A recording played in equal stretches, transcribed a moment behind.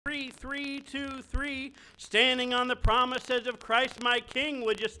3, 3, 2, 3. Standing on the promises of Christ my King.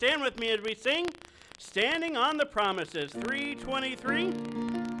 Would you stand with me as we sing? Standing on the promises. 3:23.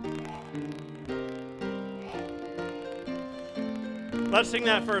 Let's sing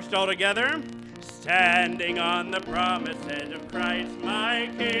that first all together. Standing on the promises of Christ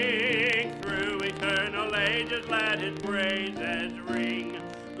my King, through eternal ages let his praises ring.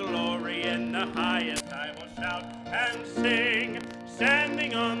 Glory in the highest I will shout and sing,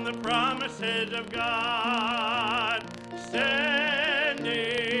 standing on the promises of God. Standing,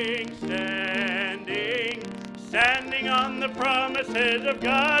 standing, standing on the promises of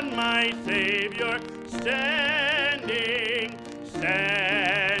God my Savior. Standing,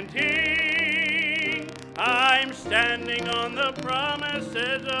 standing, I'm standing on the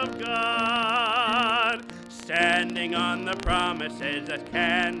promises of God. Standing on the promises that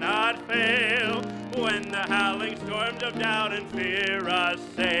cannot fail, when the howling storms of doubt and fear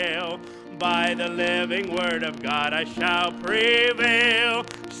assail. By the living word of God I shall prevail,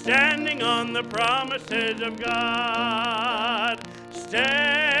 standing on the promises of God.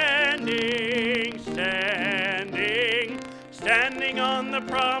 Standing, standing, standing on the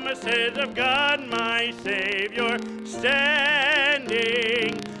promises of God my Savior.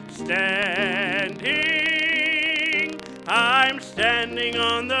 Standing, standing, I'm standing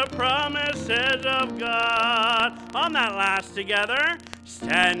on the promises of God. On that last together.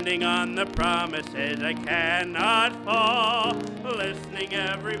 Standing on the promises I cannot fall, listening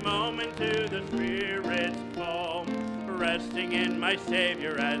every moment to the Spirit's call, resting in my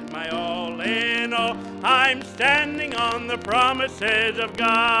Savior as my all in all. I'm standing on the promises of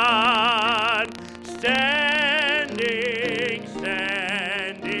God. Standing,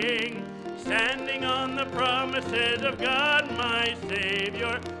 standing, standing on the promises of God my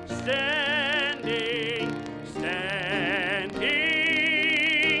Savior. Standing, standing,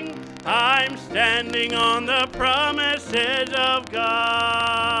 I'm standing on the promises of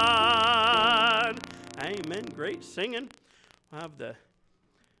God. Amen. Great singing. We'll have the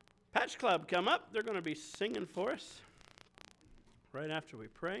Patch Club come up. They're going to be singing for us right after we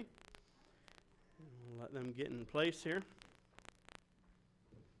pray. We'll let them get in place here.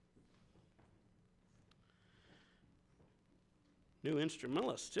 New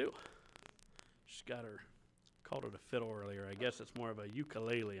instrumentalist, too. She's got her... Called it a fiddle earlier. I guess it's more of a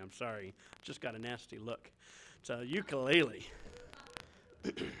ukulele. I'm sorry. Just got a nasty look. It's a ukulele.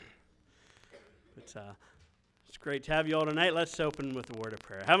 It's great to have you all tonight. Let's open with a word of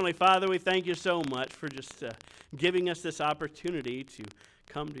prayer. Heavenly Father, we thank you so much for just giving us this opportunity to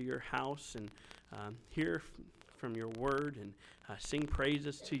come to your house and hear from your word and sing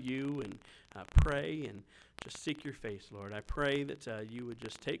praises to you and pray and just seek your face, Lord. I pray that you would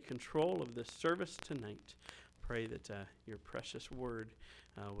just take control of this service tonight. Pray that your precious word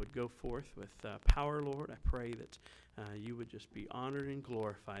would go forth with power, Lord. I pray that you would just be honored and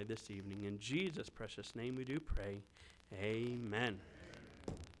glorified this evening. In Jesus' precious name we do pray. Amen.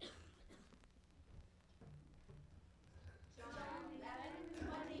 John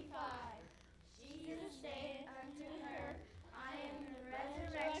 11:25. Jesus said unto her, I am the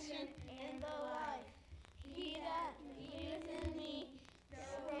resurrection and the life. He that believeth in me,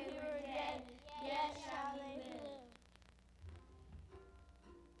 though he were dead, yet shall they live.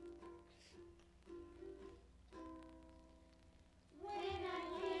 When I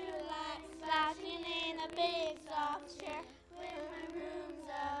feel like slouching in a big soft chair, with my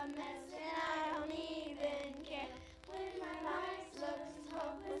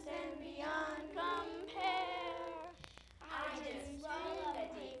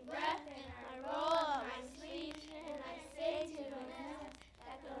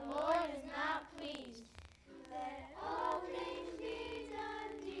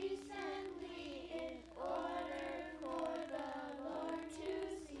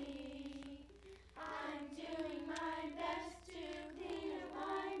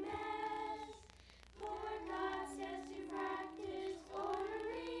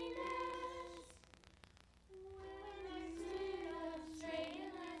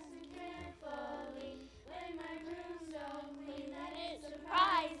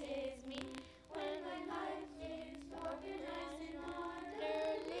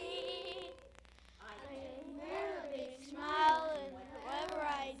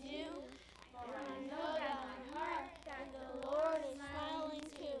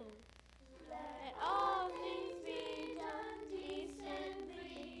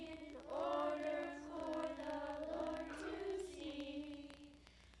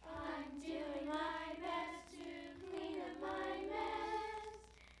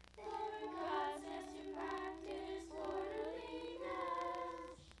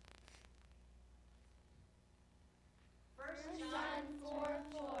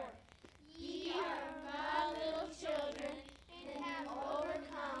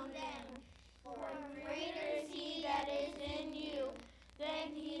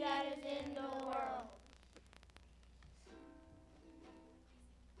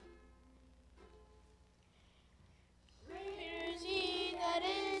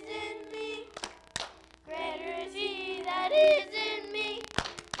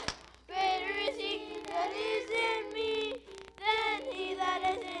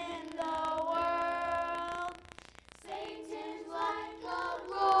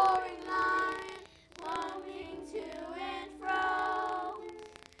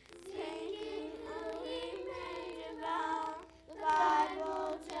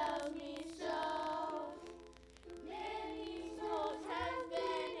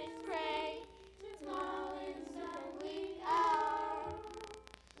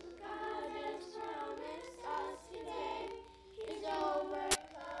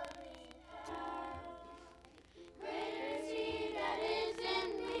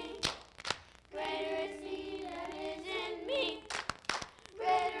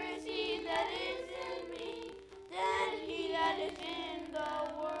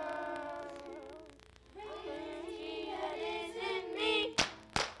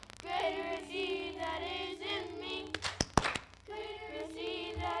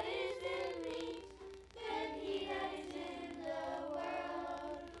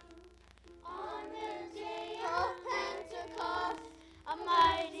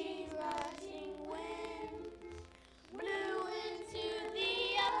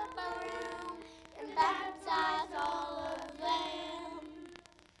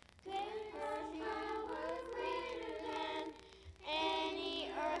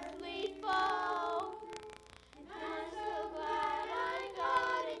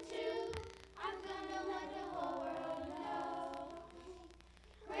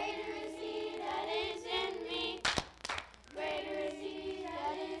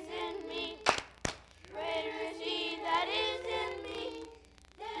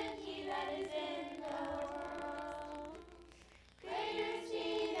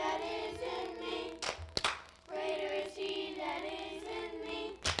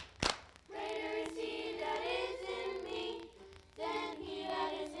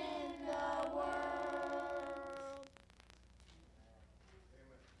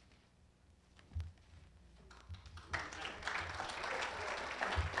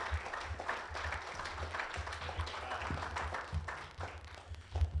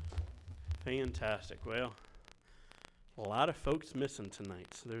Fantastic. Well, a lot of folks missing tonight.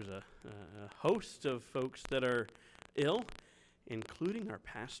 So there's a host of folks that are ill, including our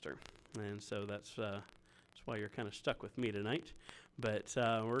pastor. And so that's why you're kind of stuck with me tonight. But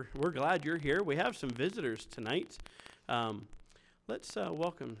we're glad you're here. We have some visitors tonight. Let's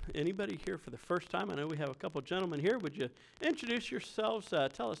welcome anybody here for the first time. I know we have a couple gentlemen here. Would you introduce yourselves?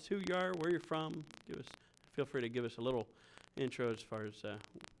 Tell us who you are, where you're from. Feel free to give us a little intro as far as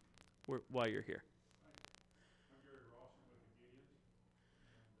why you're here.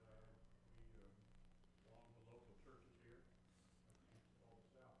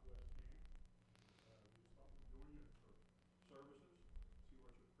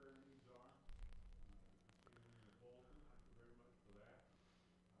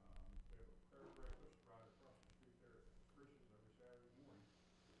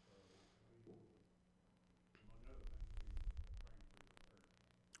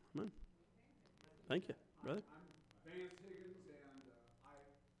 Thank you, brother. I'm Vance Higgins, and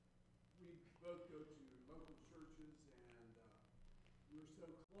we both go to local churches, and we're so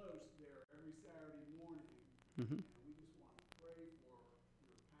close there every Saturday morning. Mm-hmm. And we just want to pray for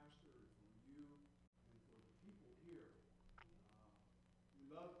your pastor, and for you, and for the people here. We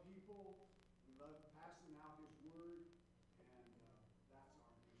love people. We love passing out His word, and that's our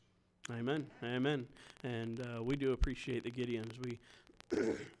mission. Amen. Amen. And we do appreciate the Gideons.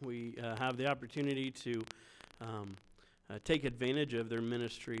 We have the opportunity to take advantage of their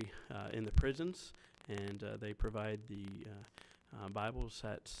ministry in the prisons, and they provide the Bibles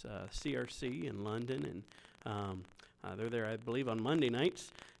at CRC in London, and they're there, I believe, on Monday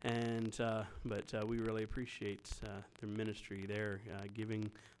nights. And but we really appreciate their ministry there, giving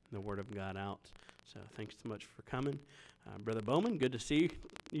the Word of God out. So thanks so much for coming, Brother Bowman. Good to see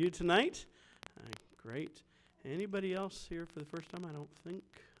you tonight. Great. Anybody else here for the first time? I don't think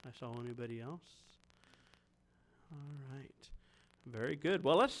I saw anybody else. All right. Very good.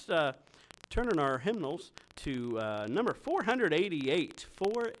 Well, let's turn in our hymnals to number 488.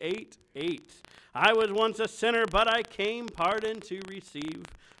 488. I was once a sinner, but I came pardon to receive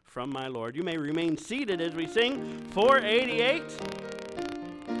from my Lord. You may remain seated as we sing 488.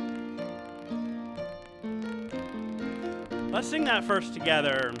 Let's sing that first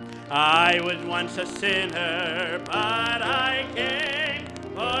together. I was once a sinner, but I came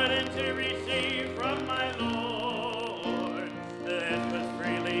pardon to receive from my Lord. This was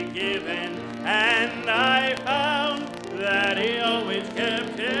freely given, and I found that He always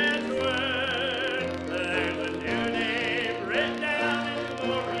kept His word. There's a new name written down in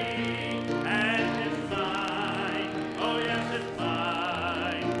glory, and it's mine. Oh yes, it's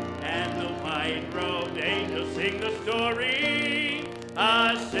mine. And the white-robed angels sing the story.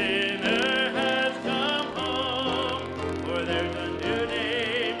 A sinner has come home, for there's a new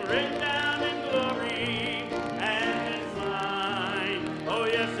name written down in glory, and it's mine. Oh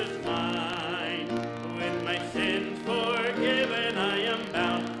yes, it's mine. With my sins forgiven, I am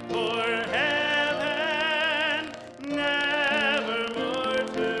bound for heaven, never more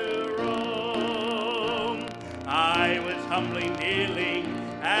to roam. I was humbly kneeling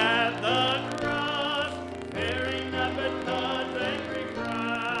at the cross, bearing up at God's angry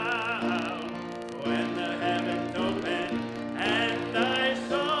frown. When the heavens opened and I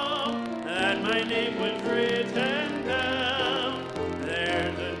saw that my name was written down,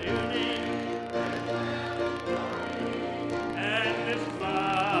 there's a new name, and it's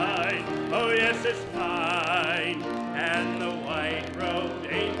mine. Oh yes, it's mine. And the white-robed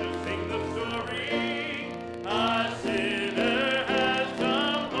angels sing the story. A sinner has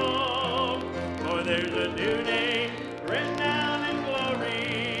come home, for there's a new name written down in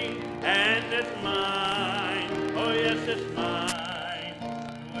glory, and it's mine. Oh yes, it's mine.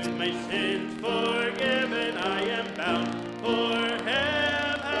 With my sins forgiven, I am bound for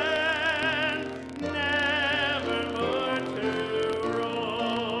heaven, never more to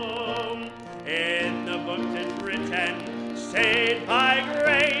roam. In the books it's written, saved by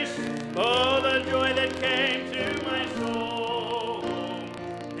grace. Oh, the joy that came to my soul.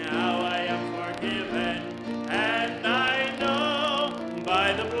 Now I am forgiven, and I know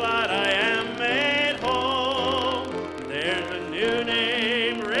by the blood I am made whole. There's a new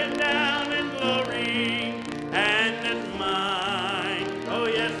name written down in glory,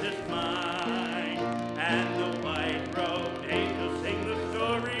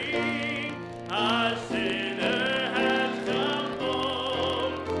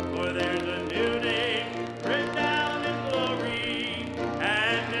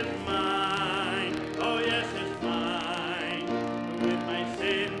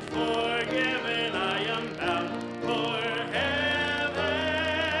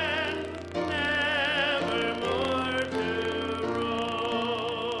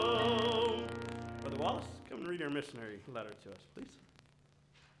 missionary letter to us, please.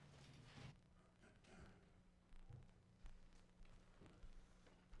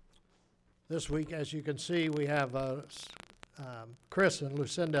 This week, as you can see, we have Chris and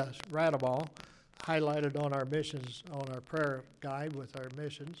Lucinda Slabaugh highlighted on our missions, on our prayer guide with our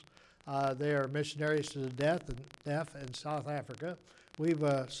missions. They are missionaries to the deaf in South Africa. We've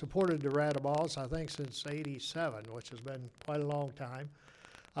supported the Radabaughs, I think, since '87, which has been quite a long time.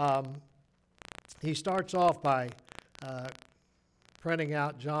 He starts off by printing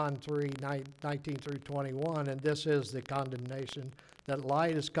out John 3:19 through 21, and this is the condemnation, that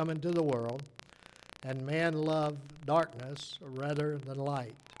light is come into the world, and man loved darkness rather than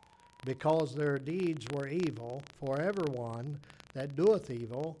light, because their deeds were evil. For everyone that doeth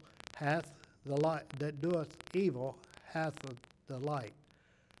evil hath the light. That doeth evil hath the light.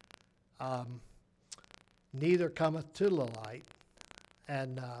 Neither cometh to the light,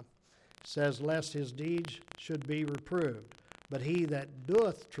 and says, lest his deeds should be reproved. But he that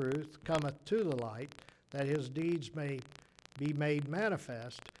doeth truth cometh to the light, that his deeds may be made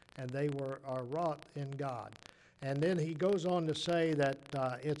manifest, and they are wrought in God. And then he goes on to say that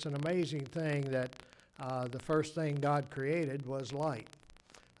it's an amazing thing that the first thing God created was light,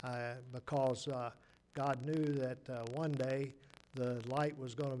 because God knew that one day the light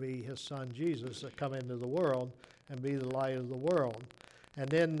was going to be his son Jesus that come into the world and be the light of the world. And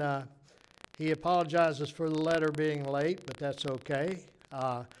then he apologizes for the letter being late, but that's okay.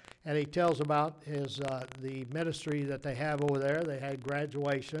 And he tells about his the ministry that they have over there. They had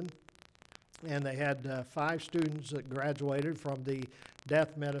graduation, and they had 5 students that graduated from the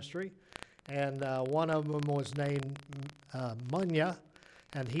deaf ministry. And one of them was named Munya,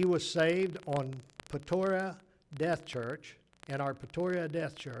 and he was saved on Pretoria Deaf Church, in our Pretoria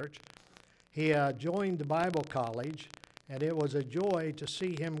Deaf Church. He joined the Bible college, and it was a joy to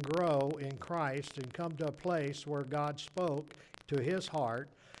see him grow in Christ and come to a place where God spoke to his heart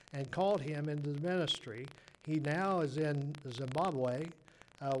and called him into the ministry. He now is in Zimbabwe,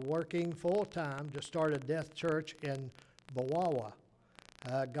 working full-time to start a deaf church in Bawawa.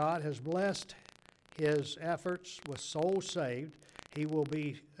 God has blessed his efforts with souls saved. He will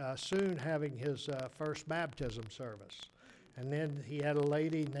be soon having his first baptism service. And then he had a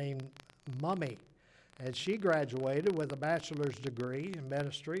lady named Mummy, and she graduated with a bachelor's degree in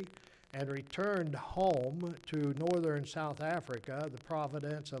ministry and returned home to northern South Africa, the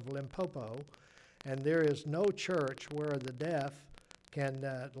province of Limpopo. And there is no church where the deaf can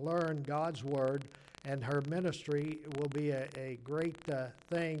learn God's word, and her ministry will be a great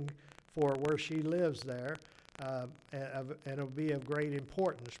thing for where she lives there, and it'll be of great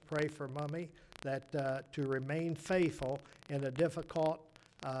importance. Pray for Mummy that to remain faithful in a difficult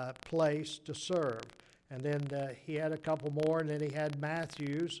place to serve. And then he had a couple more, and then he had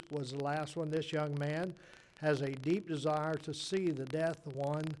Matthews was the last one. This young man has a deep desire to see the deaf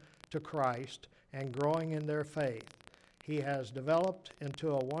won to Christ and growing in their faith. He has developed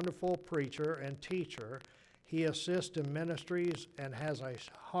into a wonderful preacher and teacher. He assists in ministries and has a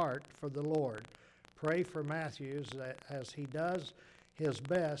heart for the Lord. Pray for Matthews that as he does his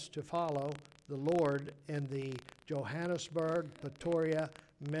best to follow the Lord in the Johannesburg Pretoria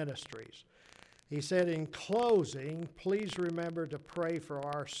ministries. He said, in closing, please remember to pray for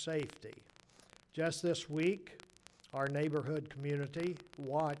our safety. Just this week, our neighborhood community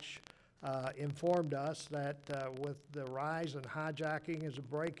watch informed us that with the rise in hijacking and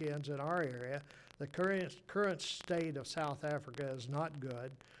break-ins in our area, the current state of South Africa is not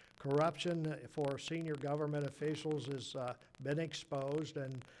good. Corruption for senior government officials has been exposed,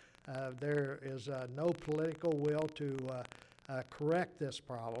 and there is no political will to correct this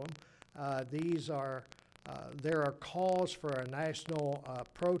problem. There are calls for a national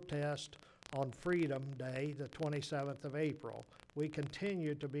protest on Freedom Day, the 27th of April. We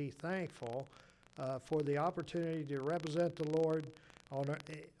continue to be thankful for the opportunity to represent the Lord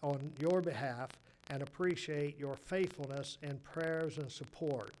on your behalf and appreciate your faithfulness in prayers and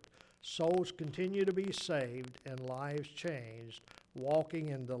support. Souls continue to be saved and lives changed. Walking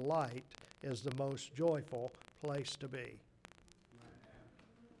in the light is the most joyful place to be.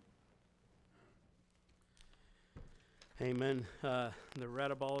 Amen. The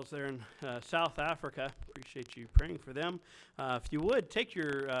Radabaughs there in South Africa, appreciate you praying for them. If you would, take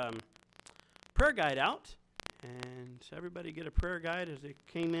your prayer guide out, and everybody get a prayer guide as they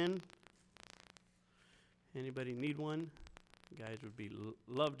came in. Anybody need one? You guys would be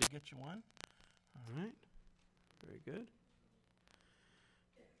love to get you one. All right. Very good.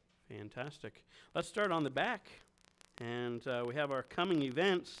 Fantastic. Let's start on the back, and we have our coming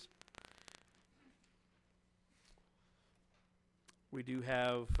events. We do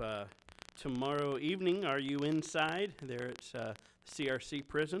have tomorrow evening, Are You Inside? There at CRC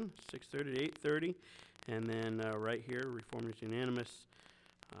Prison, 6:30 to 8:30. And then right here, Reformers Unanimous,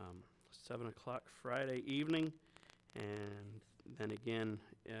 7 o'clock Friday evening. And then again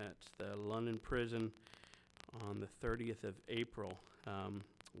at the London Prison on the 30th of April.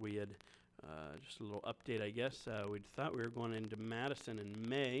 We had just a little update, I guess. We thought we were going into Madison in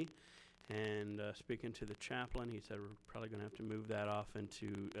May. And speaking to the chaplain, he said we're probably going to have to move that off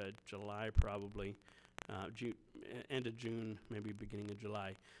into July, probably. End of June, maybe beginning of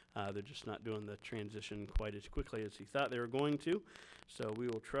July. They're just not doing the transition quite as quickly as he thought they were going to. So we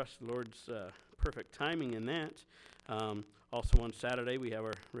will trust the Lord's perfect timing in that. Also on Saturday, we have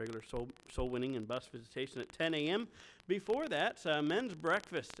our regular soul winning and bus visitation at 10 a.m. Before that, men's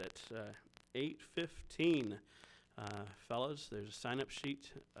breakfast at 8:15. Fellas, there's a sign-up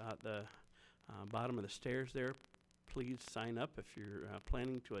sheet at the bottom of the stairs there. Please sign up if you're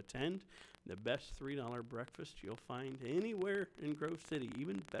planning to attend. The best $3 breakfast you'll find anywhere in Grove City,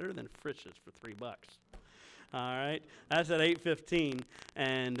 even better than Frisch's for $3. All right, that's at 8:15,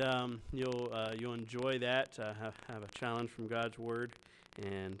 and you'll enjoy that. Have a challenge from God's Word,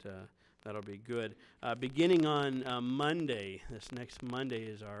 and that'll be good. Beginning on Monday, this next Monday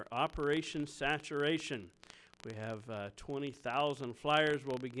is our Operation Saturation. We have 20,000 flyers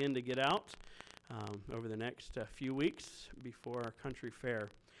we'll begin to get out over the next few weeks before our country fair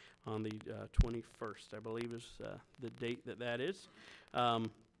on the 21st, I believe is the date that is.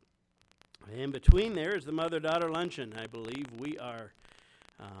 In between there is the Mother-Daughter Luncheon. I believe we are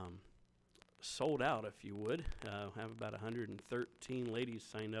sold out, if you would. Have about 113 ladies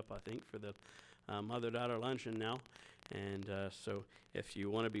signed up, I think, for the Mother-Daughter Luncheon now. And so if you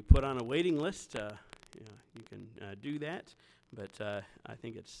want to be put on a waiting list, you can do that. But I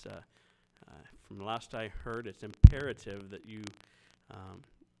think it's, from the last I heard, it's imperative that you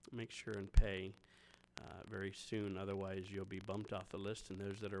make sure and pay very soon. Otherwise, you'll be bumped off the list, and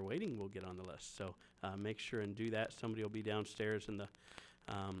those that are waiting will get on the list. So make sure and do that. Somebody will be downstairs in the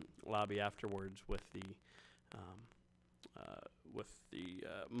lobby afterwards with the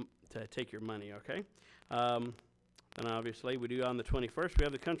to take your money. Okay. And obviously, we do on the 21st. We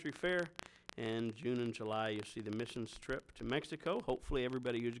have the country fair, and June and July you'll see the missions trip to Mexico. Hopefully,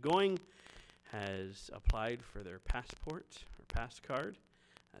 everybody who's going has applied for their passport or pass card.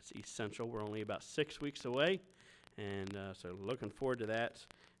 That's essential. We're only about 6 weeks away, and so looking forward to that.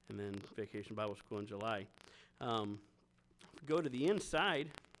 And then Vacation Bible School in July. Go to the inside.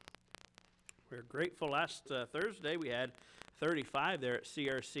 We're grateful. Last Thursday we had 35 there at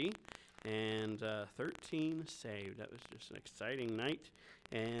CRC, and 13 saved. That was just an exciting night.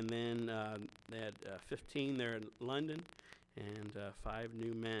 And then they had 15 there in London, and 5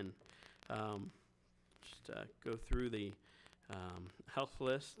 new men. Just go through the health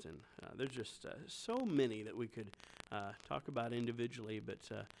list, and there's just so many that we could talk about individually, but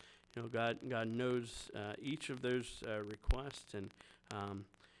God knows each of those requests, and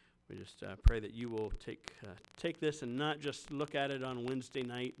we just pray that you will take this and not just look at it on Wednesday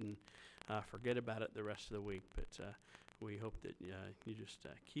night and forget about it the rest of the week, but we hope that you just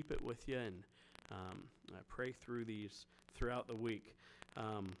keep it with you and pray through these throughout the week.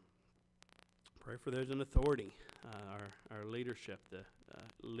 Pray for those in authority, our leadership, the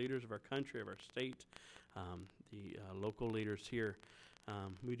leaders of our country, of our state, the local leaders here.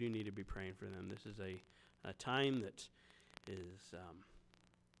 We do need to be praying for them. This is a time that is,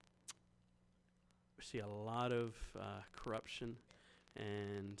 we see a lot of corruption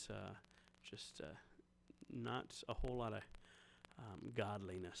and just not a whole lot of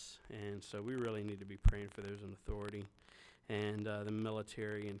godliness. And so we really need to be praying for those in authority, and the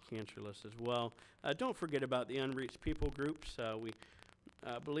military and cancer list as well. Don't forget about the unreached people groups. We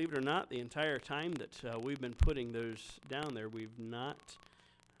believe it or not, the entire time that we've been putting those down there, we've not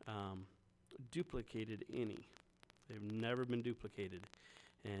duplicated any. They've never been duplicated,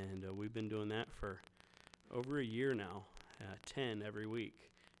 and we've been doing that for over a year now, 10 every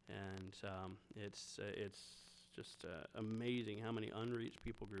week, and it's just amazing how many unreached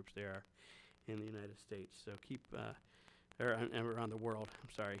people groups there are in the United States. So keep or around the world, I'm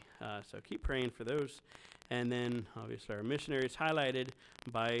sorry. So keep praying for those. And then, obviously, our missionaries highlighted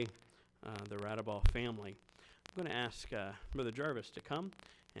by the Slabaugh family. I'm going to ask Brother Jarvis to come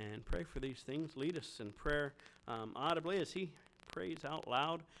and pray for these things. Lead us in prayer audibly as he prays out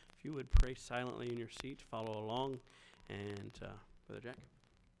loud. If you would pray silently in your seat, follow along. And Brother Jack.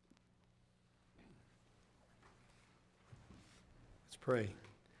 Let's pray.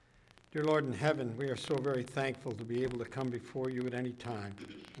 Dear Lord in heaven, we are so very thankful to be able to come before you at any time.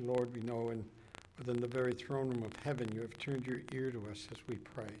 And Lord, we know within the very throne room of heaven, you have turned your ear to us as we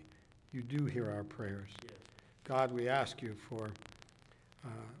pray. you do hear our prayers. Yes. God, we ask you for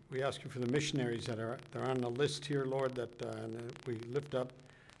the missionaries that are on the list here, Lord, and we lift up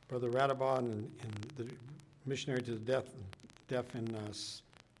Brother Slabaugh and the missionary to the deaf in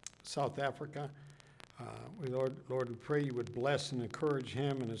South Africa. Lord, we pray you would bless and encourage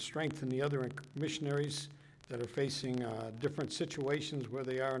him and strengthen the other missionaries that are facing different situations where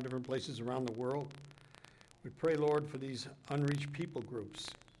they are in different places around the world. We pray, Lord, for these unreached people groups.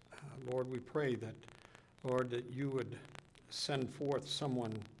 Lord, we pray that, Lord, that you would send forth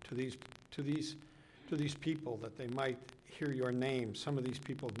someone to these people that they might hear your name. Some of these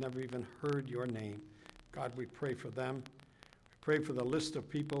people have never even heard your name. God, we pray for them. We pray for the list of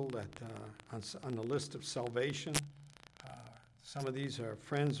people that on the list of salvation. Some of these are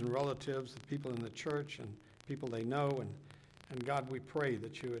friends and relatives, the people in the church and people they know. And God, we pray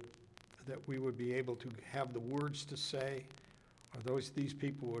that we would be able to have the words to say, or these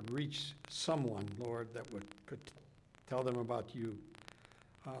people would reach someone, Lord, that could tell them about you.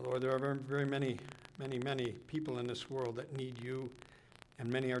 Lord, there are very many people in this world that need you,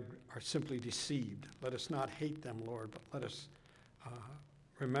 and many are simply deceived. Let us not hate them, Lord, but let us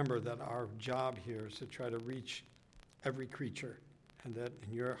remember that our job here is to try to reach every creature, and that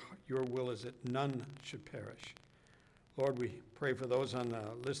in your will is that none should perish. Lord, we pray for those on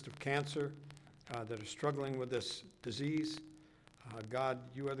the list of cancer that are struggling with this disease. God,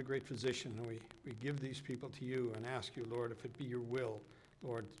 you are the great physician, and we give these people to you and ask you, Lord, if it be your will,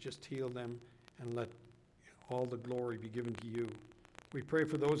 Lord, just heal them and let all the glory be given to you. We pray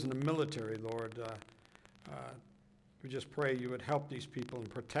for those in the military, Lord. We just pray you would help these people and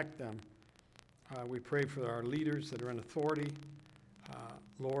protect them. We pray for our leaders that are in authority.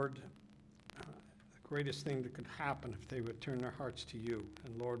 Lord, the greatest thing that could happen if they would turn their hearts to you.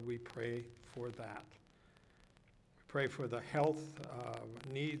 And Lord, we pray for that. We pray for the health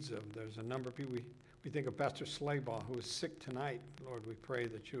needs of, there's a number of people. We think of Pastor Slabaugh, who is sick tonight. Lord, we pray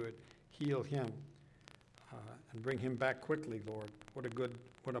that you would heal him and bring him back quickly, Lord.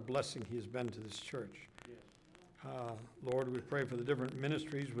 What a blessing he has been to this church. Yes. Lord, we pray for the different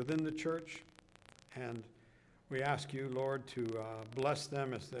ministries within the church, and we ask you, Lord, to bless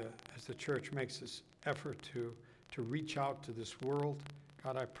them as the church makes this effort to reach out to this world.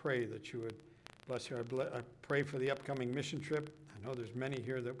 God, I pray that you would bless you. I pray for the upcoming mission trip. I know there's many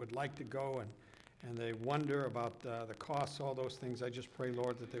here that would like to go, and they wonder about the costs, all those things. I just pray,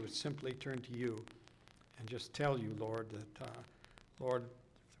 Lord, that they would simply turn to you and just tell you, Lord, that, Lord,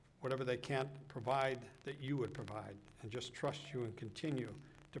 whatever they can't provide, that you would provide, and just trust you and continue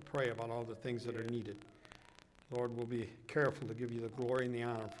to pray about all the things that are needed. Lord, we'll be careful to give you the glory and the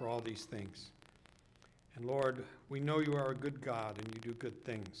honor for all these things. And Lord, we know you are a good God and you do good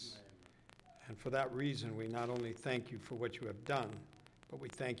things. And for that reason, we not only thank you for what you have done, but we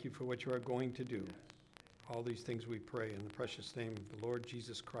thank you for what you are going to do. All these things we pray in the precious name of the Lord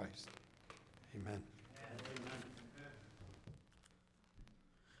Jesus Christ. Amen.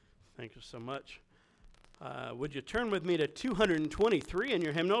 Thank you so much. Would you turn with me to 223 in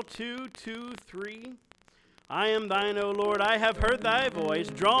your hymnal? 223. I am thine, O Lord, I have heard thy voice.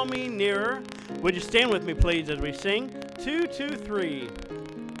 Draw me nearer. Would you stand with me, please, as we sing? 223.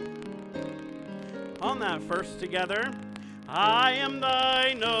 On that first together. I am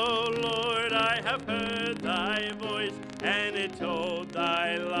thine, O Lord, I have heard thy voice, and it told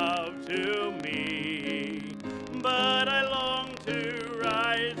thy love to me. But I long to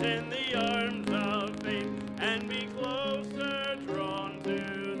rise in the arms of faith and be closer drawn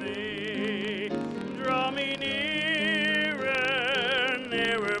to thee. Draw me nearer,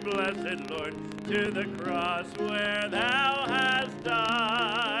 nearer, blessed Lord, to the cross where thou hast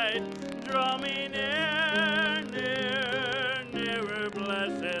died. Draw me near, near, nearer,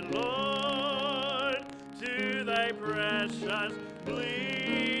 blessed Lord, to thy precious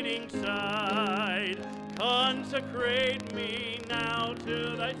bleeding side. Consecrate me now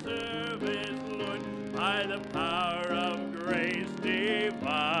to thy service, Lord, by the power of grace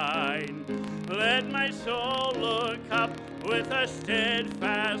divine. Let my soul look up with a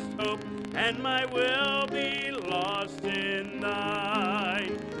steadfast hope, and my will be lost in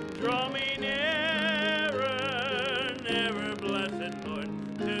thine. Draw me nearer, nearer, blessed Lord,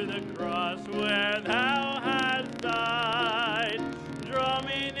 to the cross where thou hast died. Draw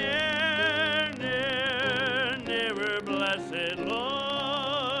me near, near, nearer, blessed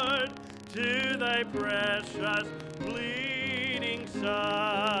Lord, to thy precious bleeding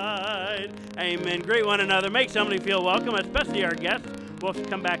side. Amen. Greet one another. Make somebody feel welcome, especially our guests. We'll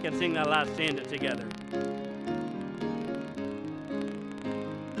come back and sing that last stanza together.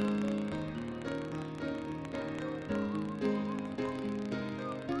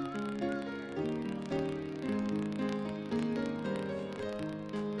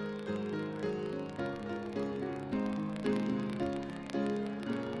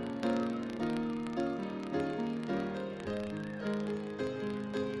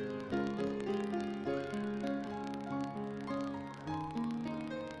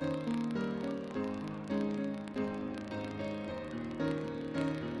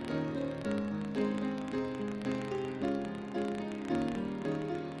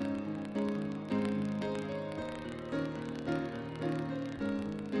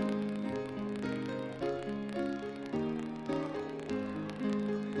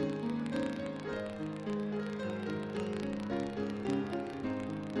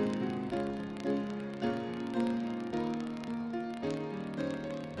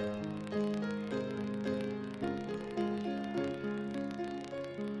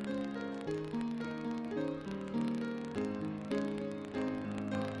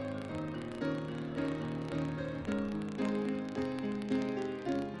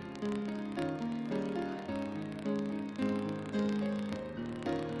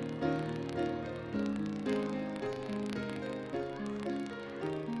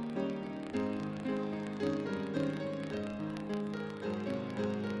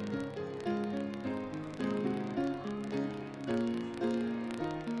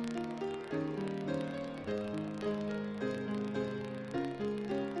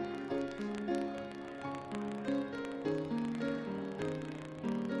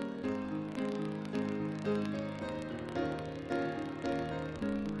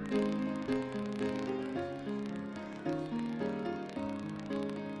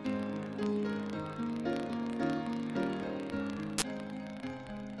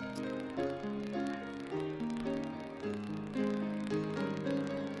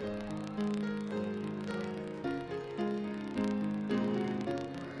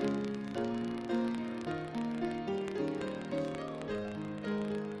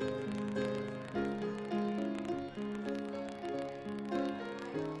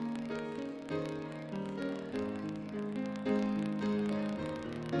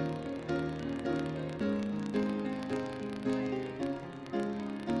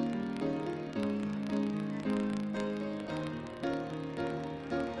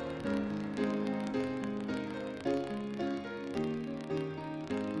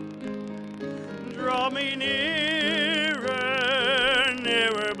 Draw me nearer,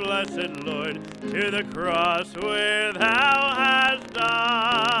 nearer, blessed Lord, to the cross where thou hast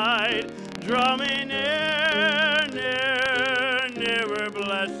died. Draw me near, near, nearer,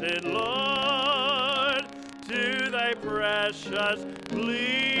 blessed Lord, to thy precious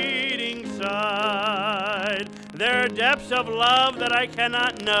bleeding side. There are depths of love that I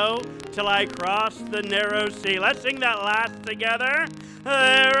cannot know till I cross the narrow sea. Let's sing that last together.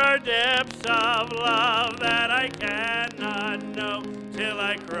 There are depths of love that I cannot know till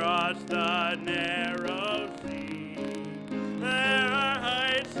I cross the narrow sea. There are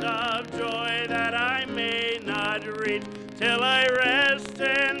heights of joy that I may not reach till I rest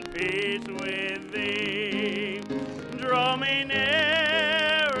in peace with thee. Draw me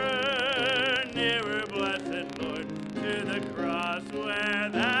nearer, nearer, blessed Lord, to the cross where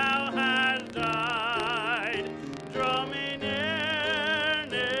thou hast died. Draw me near,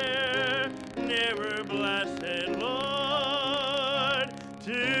 near, nearer, blessed Lord,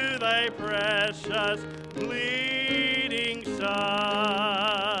 to thy precious bleeding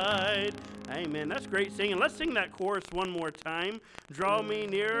side. Amen. That's great singing. Let's sing that chorus one more time. Draw me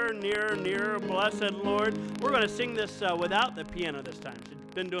nearer, nearer, nearer, blessed Lord. We're going to sing this without the piano this time.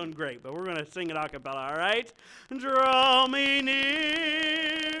 She's been doing great, but we're going to sing it a cappella, all right? Draw me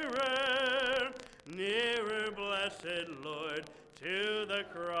nearer, nearer, blessed Lord, to the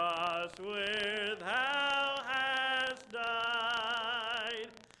cross where thou hast died.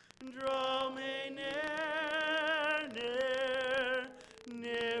 Draw me near, near,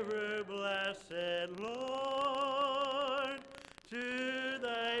 nearer, blessed Lord, to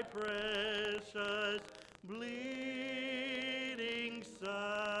thy precious bleeding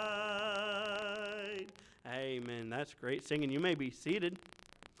side. Amen. That's great singing. You may be seated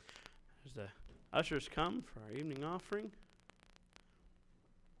as the ushers come for our evening offering.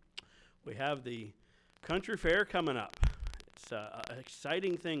 We have the country fair coming up. It's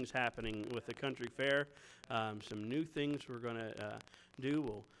exciting things happening with the country fair. Some new things we're going to do.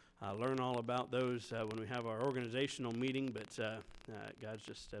 We'll learn all about those when we have our organizational meeting, but God's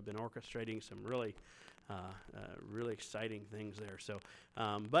just been orchestrating some really exciting things there. So,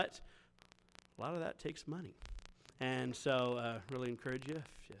 but a lot of that takes money. And so really encourage you,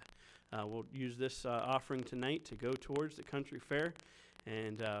 if you we'll use this offering tonight to go towards the country fair.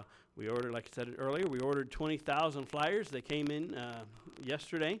 And we ordered, like I said earlier, we ordered 20,000 flyers. They came in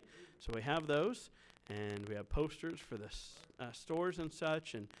yesterday, so we have those. And we have posters for the stores and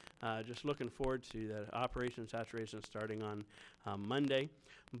such, and just looking forward to the Operation Saturation starting on Monday.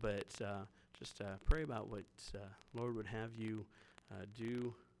 But just pray about what Lord would have you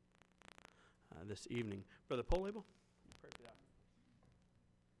do this evening. Brother Polabel, pray for that.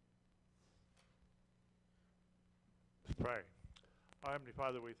 Let's pray. Our Heavenly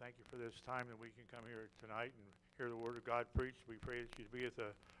Father, we thank you for this time that we can come here tonight and hear the Word of God preached. We pray that you'd be with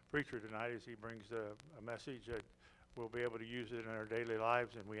the preacher tonight as he brings a message that we'll be able to use it in our daily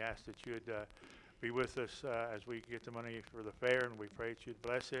lives, and we ask that you'd be with us as we get the money for the fair, and we pray that you'd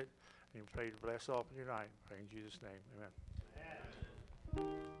bless it, and we pray to bless all in your name. Pray in Jesus' name. Amen.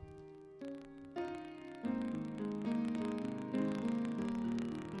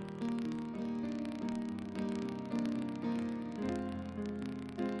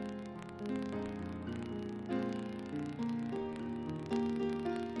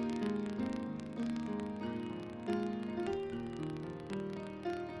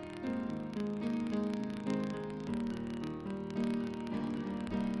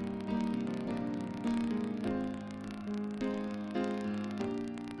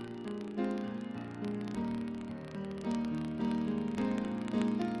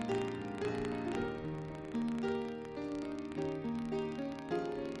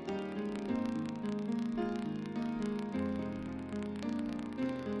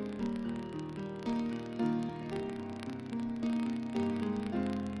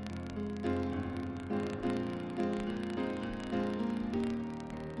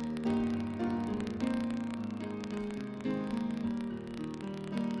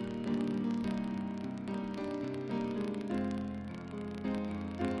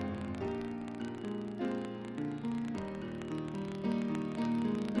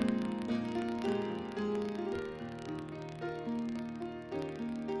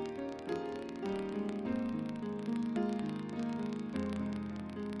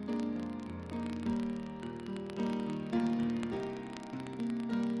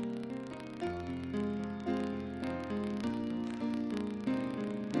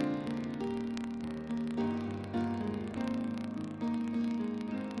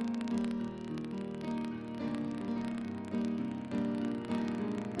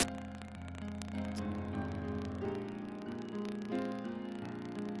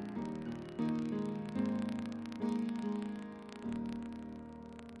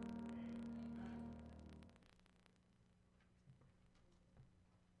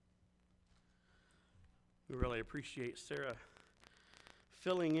 really appreciate Sarah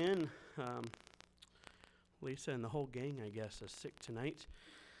filling in. Lisa and the whole gang, I guess, is sick tonight.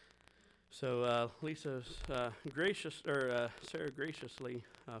 So Lisa's Sarah graciously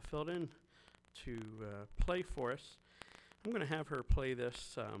filled in to play for us. I'm going to have her play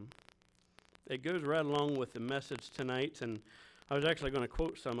this. It goes right along with the message tonight, and I was actually going to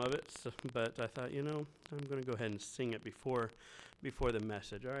quote some of it, but I thought, I'm going to go ahead and sing it before the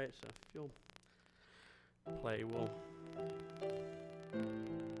message. All right, so if you'll play, we'll...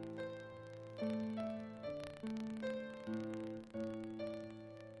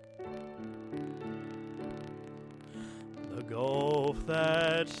 The gulf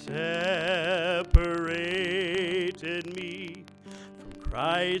that separated me from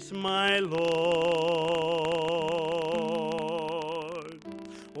Christ my Lord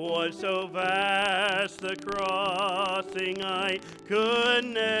was so vast, the crossing I could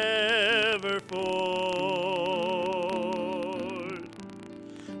never ford.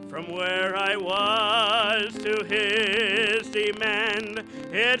 From where I was to his demand,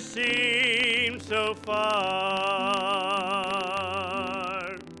 it seemed so far.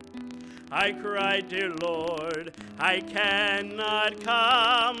 I cried, dear Lord, I cannot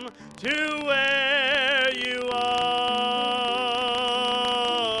come to where you are.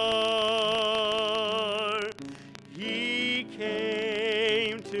 He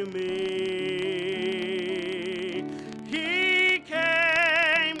came to me. He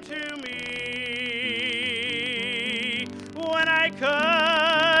came to me when I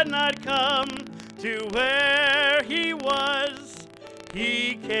could not come to where he was.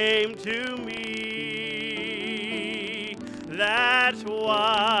 He came to me. That's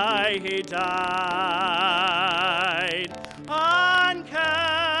why he died on Calvary.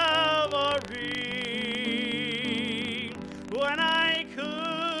 When I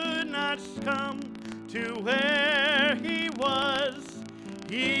could not come to where he was,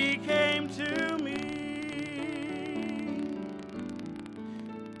 he came to me.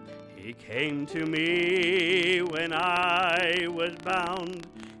 He came to me when I was bound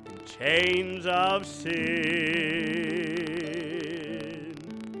in chains of sin.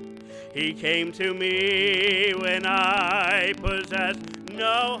 He came to me when I possessed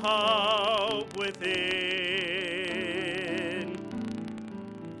no hope within.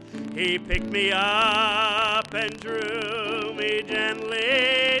 He picked me up and drew me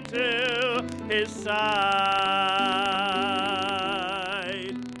gently to his side,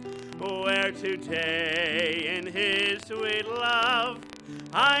 where today in his sweet love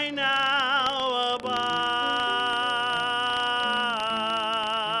I now abide.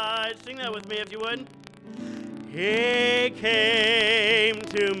 Sing that with me if you would. He came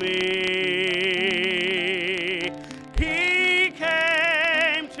to me. He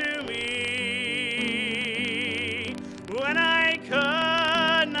came to me when I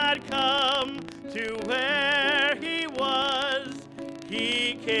could not come to where he was.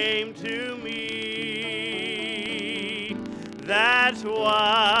 He came to me. That's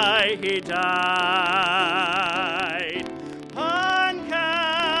why he died on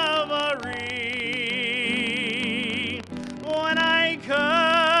Calvary. When I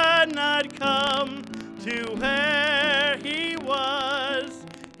could not come to where he was,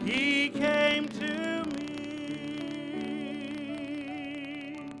 he came to me.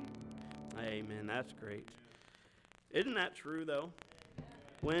 Amen. That's great. Isn't that true, though?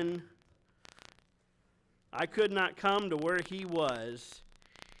 When I could not come to where he was,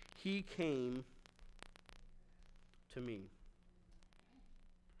 he came to me.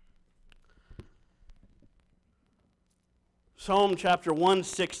 Psalm chapter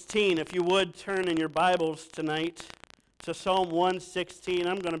 116, if you would turn in your Bibles tonight to Psalm 116.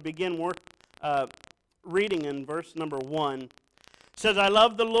 I'm going to begin reading in verse number 1. It says, I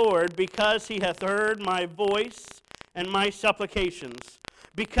love the Lord because he hath heard my voice and my supplications.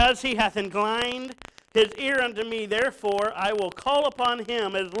 Because he hath inclined his ear unto me, therefore I will call upon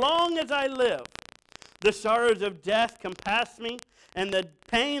him as long as I live. The sorrows of death compassed me, and the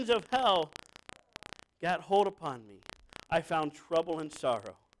pains of hell got hold upon me. I found trouble and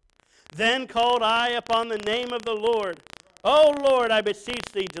sorrow. Then called I upon the name of the Lord. O Lord, I beseech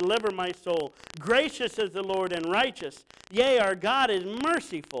thee, deliver my soul. Gracious is the Lord and righteous. Yea, our God is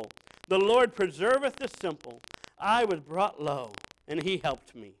merciful. The Lord preserveth the simple. I was brought low, and he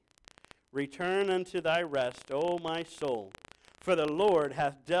helped me. Return unto thy rest, O my soul, for the Lord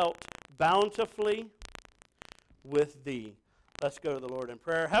hath dealt bountifully with thee. Let's go to the Lord in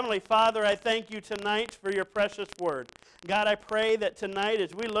prayer. Heavenly Father, I thank you tonight for your precious word. God, I pray that tonight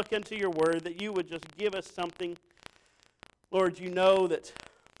as we look into your word, that you would just give us something. Lord, you know that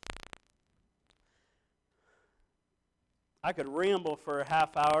I could ramble for a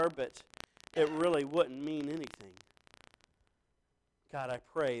half hour, but it really wouldn't mean anything. God, I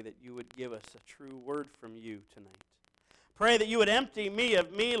pray that you would give us a true word from you tonight. Pray that you would empty me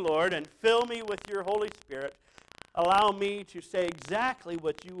of me, Lord, and fill me with your Holy Spirit. Allow me to say exactly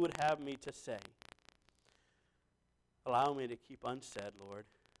what you would have me to say. Allow me to keep unsaid, Lord,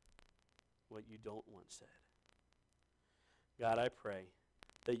 what you don't want said. God, I pray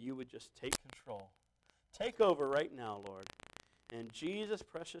that you would just take control. Take over right now, Lord. In Jesus'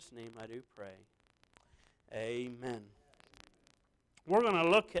 precious name I do pray. Amen. We're going to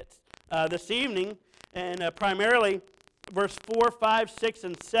look at this evening, and primarily verse 4, 5, 6,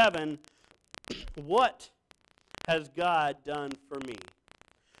 and 7. What has God done for me?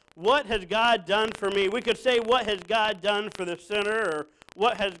 What has God done for me? We could say, what has God done for the sinner, or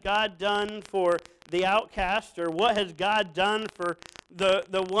what has God done for the outcast, or what has God done for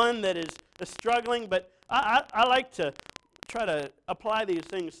the one that is struggling? But I like to try to apply these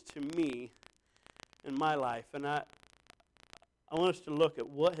things to me in my life, and I want us to look at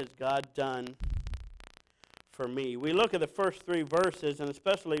what has God done for me. We look at the first three verses, and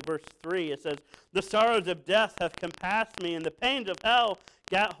especially verse 3. It says, "The sorrows of death have compassed me, and the pains of hell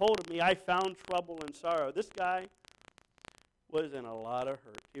got hold of me. I found trouble and sorrow." This guy was in a lot of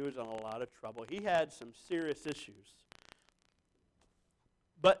hurt. He was in a lot of trouble. He had some serious issues.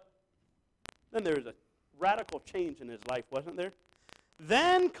 But then there was a radical change in his life, wasn't there?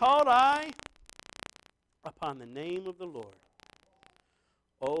 "Then called I upon the name of the Lord.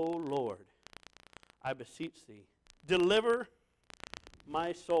 O Lord, I beseech thee, deliver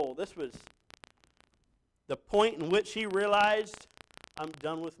my soul." This was the point in which he realized, I'm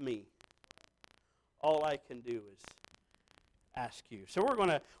done with me. All I can do is ask you. So we're going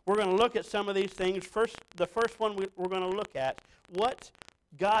to look at some of these things. First, the first one we're going to look at, what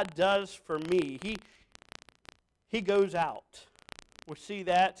God does for me. He goes out. We see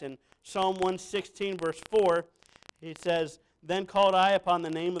that in Psalm 116, verse 4. He says, "Then called I upon the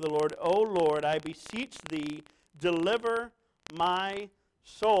name of the Lord. O Lord, I beseech thee, deliver my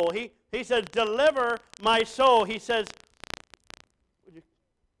soul." He says, deliver my soul. He says, would you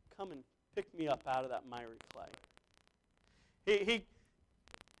come and pick me up out of that miry clay?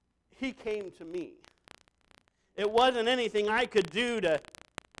 He came to me. It wasn't anything I could do to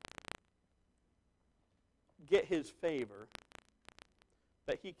get his favor,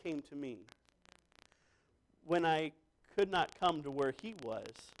 but he came to me. When I could not come to where he was,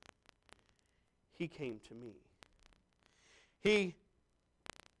 he came to me.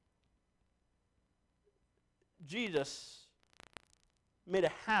 Jesus made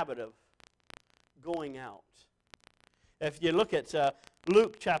a habit of going out. If you look at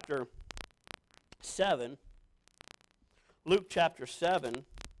Luke chapter 7, Luke chapter 7,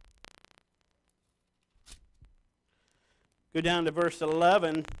 go down to verse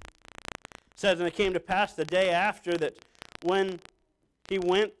 11. It says, "And it came to pass the day after that when he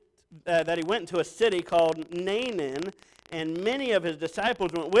went into a city called Nain, and many of his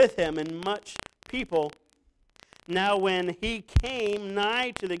disciples went with him, and much people. Now when he came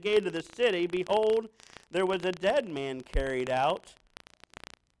nigh to the gate of the city, behold, there was a dead man carried out,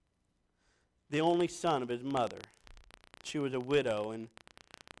 the only son of his mother. She was a widow, and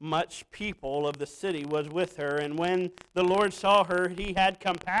much people of the city was with her. And when the Lord saw her, he had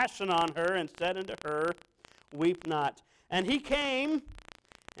compassion on her, and said unto her, Weep not. And he came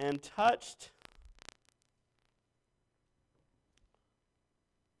and touched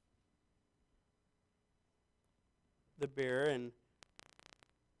the bier, and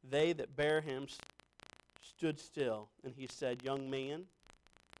they that bare him stood still. And he said, Young man,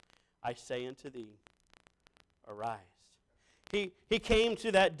 I say unto thee, arise. He came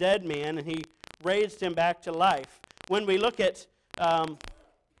to that dead man, and he raised him back to life. When we look at go to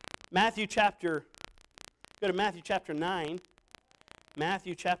Matthew chapter 9.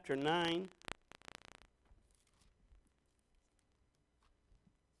 Matthew chapter 9.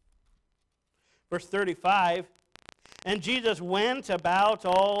 Verse 35. And Jesus went about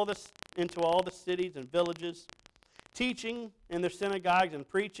into all the cities and villages, teaching in their synagogues and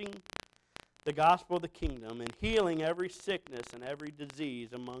preaching the gospel of the kingdom, and healing every sickness and every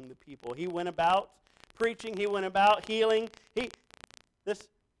disease among the people. He went about preaching. He went about healing. He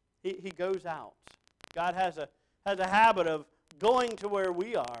goes out. God has a habit of going to where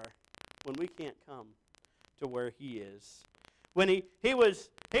we are when we can't come to where He is. When he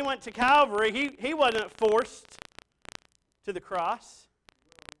went to Calvary, he wasn't forced to the cross.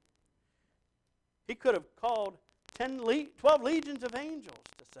 He could have called 12 legions of angels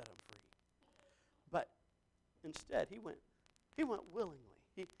to set him free. But instead, he went willingly.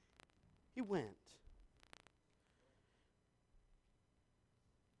 He went.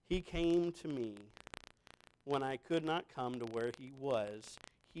 He came to me when I could not come to where he was.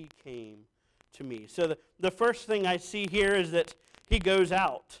 He came to me. So the first thing I see here is that he goes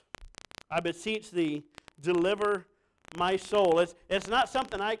out. I beseech thee, deliver my soul. It's not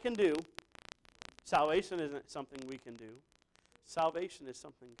something I can do. Salvation isn't something we can do. Salvation is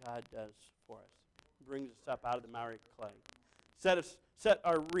something God does for us. He brings us up out of the miry clay. Set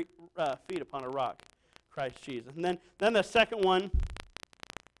our feet upon a rock, Christ Jesus. And then the second one,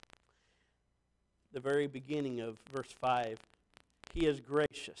 the very beginning of verse 5, he is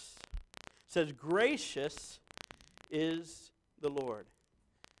gracious. It says, gracious is the Lord.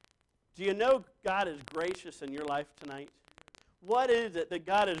 Do you know God is gracious in your life tonight? What is it that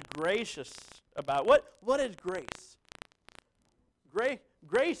God is gracious about? What is grace?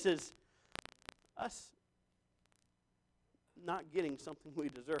 Grace is us not getting something we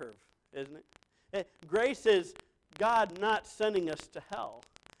deserve, isn't it? Grace is God not sending us to hell.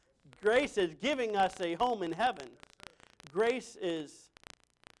 Grace is giving us a home in heaven. Grace is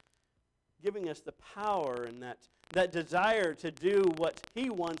giving us the power and that desire to do what he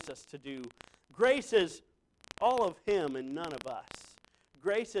wants us to do. Grace is all of him and none of us.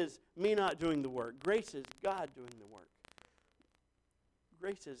 Grace is me not doing the work. Grace is God doing the work.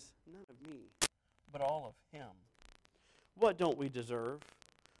 Grace is none of me, but all of him. What don't we deserve?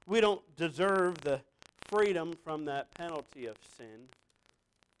 We don't deserve the freedom from that penalty of sin.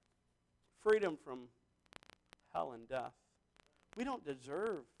 Freedom from hell and death. We don't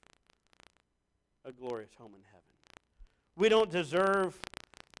deserve a glorious home in heaven. We don't deserve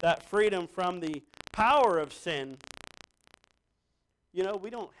that freedom from the power of sin. You know,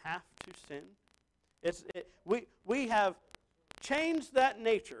 we don't have to sin. We have changed that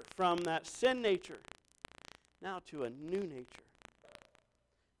nature from that sin nature now to a new nature.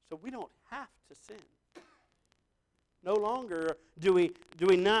 So we don't have to sin. No longer do we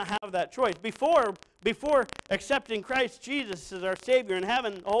not have that choice. Before accepting Christ Jesus as our Savior and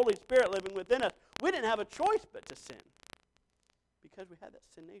having the Holy Spirit living within us, we didn't have a choice but to sin because we had that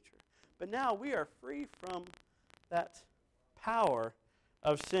sin nature. But now we are free from that power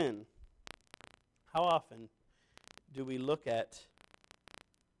of sin. How often do we look at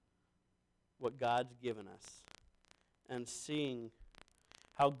what God's given us and seeing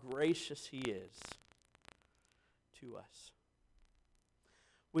how gracious he is to us?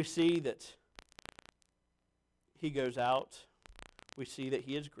 We see that he goes out. We see that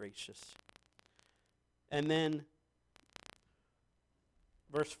he is gracious. And then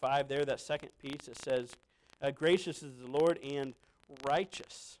verse 5 there, that second piece, it says, gracious is the Lord and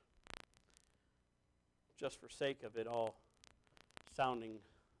righteous. Just for sake of it all sounding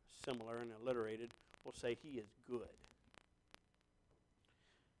similar and alliterated, we'll say he is good.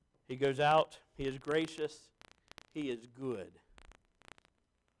 He goes out, he is gracious, he is good.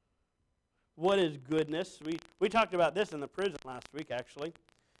 What is goodness? We talked about this in the prison last week, actually.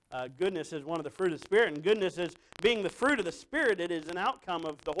 Goodness is one of the fruit of the Spirit, and goodness is being the fruit of the Spirit. It is an outcome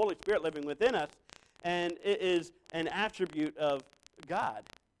of the Holy Spirit living within us, and it is an attribute of God.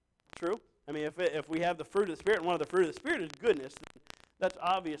 True? I mean, if we have the fruit of the Spirit, and one of the fruit of the Spirit is goodness, that's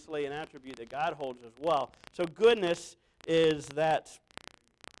obviously an attribute that God holds as well. So goodness is that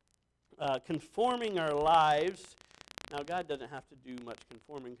conforming our lives. Now, God doesn't have to do much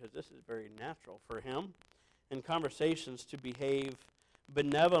conforming because this is very natural for him in conversations to behave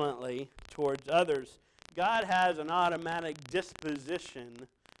benevolently towards others. God has an automatic disposition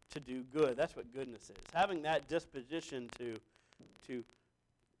to do good. That's what goodness is. Having that disposition to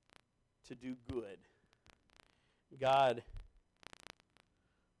do good. God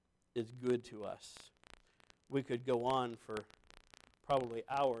is good to us. We could go on for probably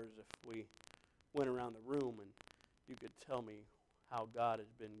hours if we went around the room and you could tell me how God has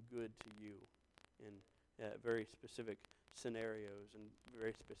been good to you in very specific scenarios and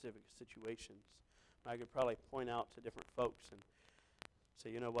very specific situations. I could probably point out to different folks and say,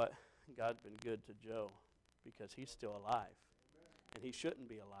 you know what, God's been good to Joe because he's still alive. And he shouldn't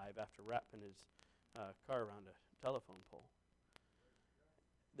be alive after wrapping his car around a telephone pole.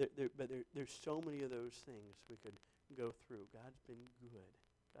 But there's so many of those things we could go through. God's been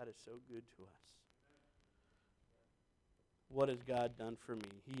good. God is so good to us. What has God done for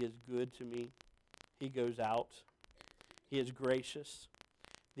me? He is good to me. He goes out. He is gracious.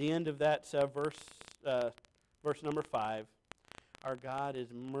 The end of that verse number 5, our God is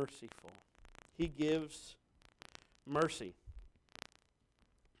merciful. He gives mercy.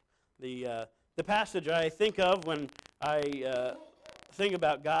 The passage I think of when I think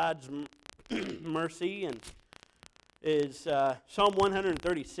about God's mercy and is Psalm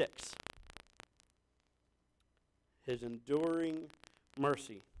 136. His enduring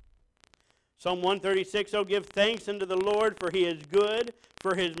mercy. Psalm 136, oh, give thanks unto the Lord, for he is good,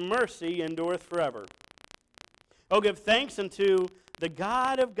 for his mercy endureth forever. Oh, give thanks unto the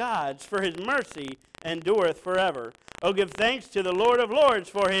God of gods, for his mercy endureth forever. Oh, give thanks to the Lord of lords,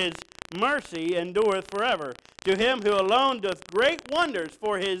 for his mercy endureth forever. To him who alone doth great wonders,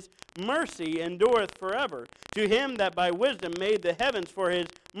 for his mercy endureth forever. To him that by wisdom made the heavens, for his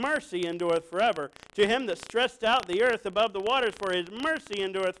mercy endureth forever. To him that stretched out the earth above the waters, for his mercy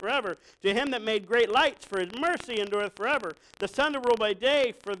endureth forever. To him that made great lights, for his mercy endureth forever. The sun to rule by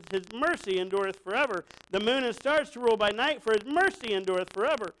day, for his mercy endureth forever. The moon and stars to rule by night, for his mercy endureth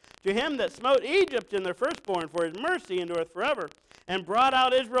forever. To him that smote Egypt in their firstborn, for his mercy endureth forever. And brought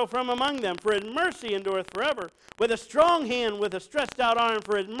out Israel from among them, for his mercy endureth forever. With a strong hand, with a stretched out arm,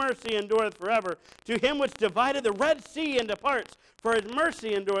 for his mercy endureth forever. To him which divided the Red Sea into parts, for his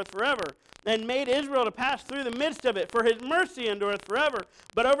mercy endureth forever. And made Israel to pass through the midst of it, for his mercy endureth forever.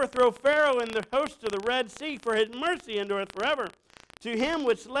 But overthrow Pharaoh and the host of the Red Sea, for his mercy endureth forever. To him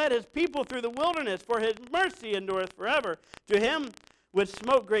which led his people through the wilderness, for his mercy endureth forever. To him which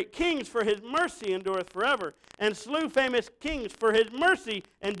smote great kings, for his mercy endureth forever. And slew famous kings, for his mercy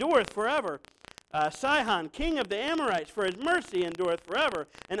endureth forever. Sihon, king of the Amorites, for his mercy endureth forever.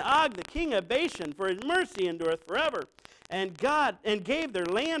 And Og, the king of Bashan, for his mercy endureth forever. And God gave their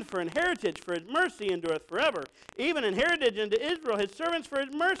land for an heritage, for his mercy endureth forever. Even an heritage unto Israel, his servants, for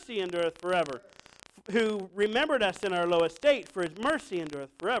his mercy endureth forever. Who remembered us in our low estate, for his mercy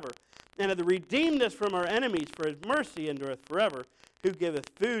endureth forever. And hath redeemed us from our enemies, for his mercy endureth forever. Who giveth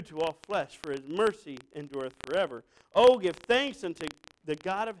food to all flesh, for his mercy endureth forever. Oh, give thanks unto the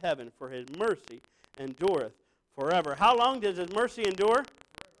God of heaven, for his mercy endureth forever. How long does his mercy endure?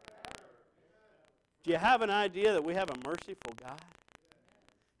 Do you have an idea that we have a merciful God?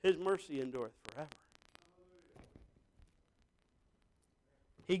 His mercy endureth forever.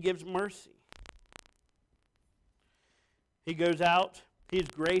 He gives mercy. He goes out. He's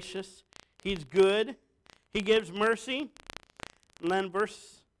gracious. He's good. He gives mercy. And then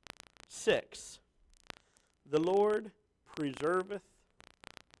verse 6. The Lord preserveth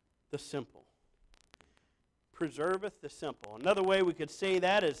the simple. Preserveth the simple. Another way we could say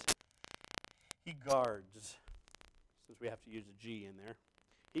that is he guards. Since we have to use a G in there.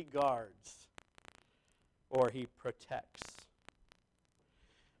 He guards. Or he protects.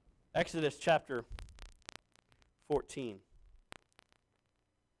 Exodus chapter 14.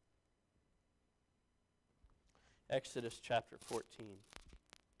 Exodus chapter 14.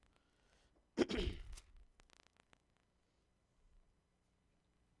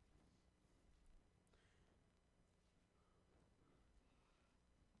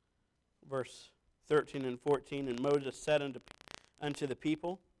 Verse 13 and 14, and Moses said unto the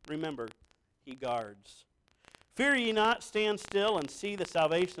people, remember, he guards. Fear ye not, stand still and see the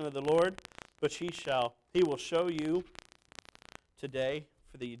salvation of the Lord, which he will show you today.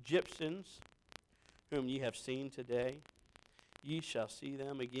 For the Egyptians whom ye have seen today, ye shall see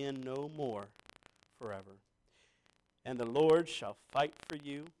them again no more forever. And the Lord shall fight for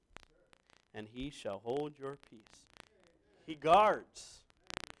you, and he shall hold your peace. He guards.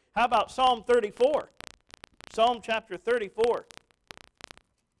 How about Psalm 34? Psalm chapter 34.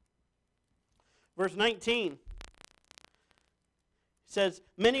 Verse 19. It says,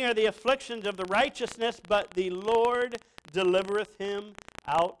 many are the afflictions of the righteousness, but the Lord delivereth him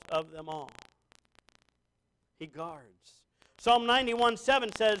out of them all. He guards. Psalm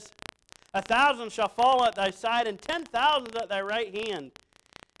 91:7 says, 1,000 shall fall at thy side, and 10,000 at thy right hand.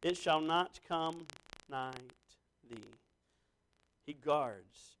 It shall not come nigh thee. He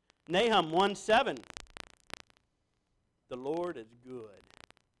guards. Nahum 1:7. The Lord is good,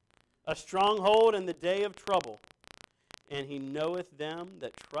 a stronghold in the day of trouble, and he knoweth them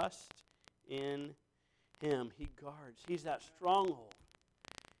that trust in him. He guards. He's that stronghold.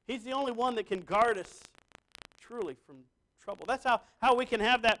 He's the only one that can guard us truly from trouble. That's how we can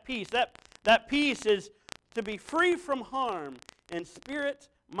have that peace. That peace is to be free from harm in spirit,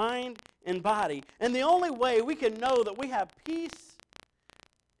 mind, and body. And the only way we can know that we have peace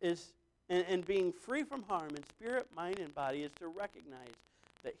is in being free from harm in spirit, mind, and body is to recognize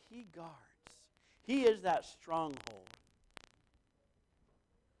that he guards. He is that stronghold.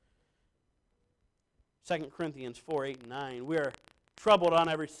 2 Corinthians 4:8 and 9. We are troubled on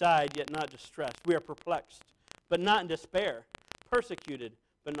every side, yet not distressed. We are perplexed, but not in despair. Persecuted,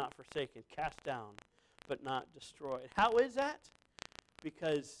 but not forsaken. Cast down, but not destroyed. How is that?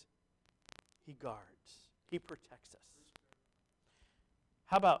 Because he guards. He protects us.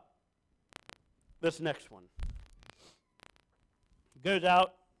 How about this next one? He goes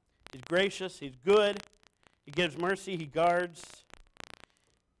out. He's gracious. He's good. He gives mercy. He guards.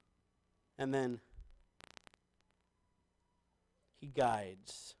 And then he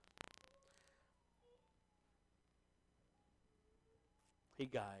guides. He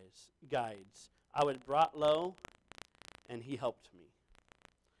guides. I was brought low, and he helped me.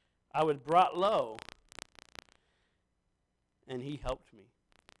 I was brought low, and he helped me.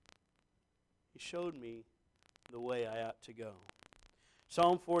 He showed me the way I ought to go.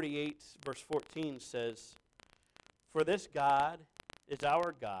 Psalm 48, verse 14 says, "For this God is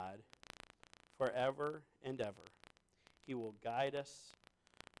our God forever and ever. He will guide us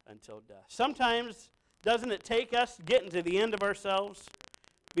until death." Sometimes, doesn't it take us getting to the end of ourselves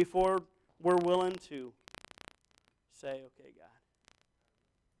before we're willing to say, "Okay, God,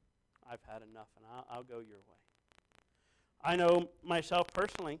 I've had enough, and I'll go your way"? I know myself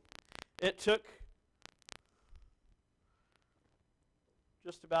personally, it took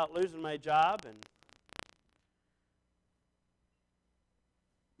just about losing my job and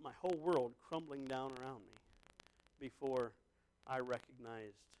my whole world crumbling down around me before I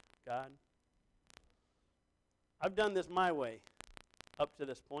recognized, God, I've done this my way up to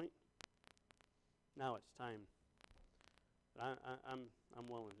this point. Now it's time. I'm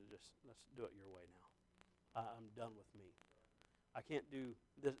willing to just, let's do it your way now. I'm done with me. I can't do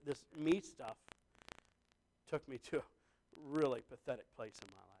this me stuff. Took me to a really pathetic place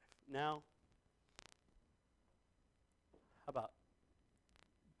in my life. Now, how about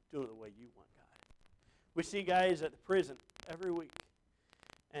doing it the way you want, God? We see guys at the prison every week.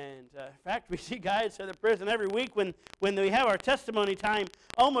 And in fact, we see guys at the prison every week when we have our testimony time.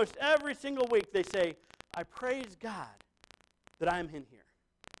 Almost every single week they say, "I praise God that I'm in here.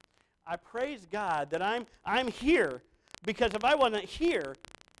 I praise God that I'm here, because if I wasn't here,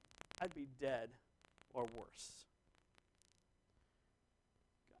 I'd be dead or worse."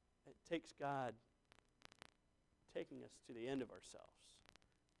 It takes God taking us to the end of ourselves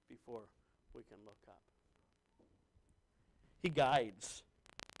before we can look up. He guides.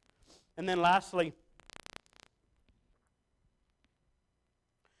 And then lastly,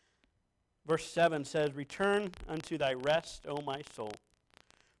 verse 7 says, "Return unto thy rest, O my soul,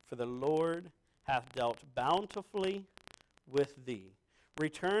 for the Lord hath dealt bountifully with thee."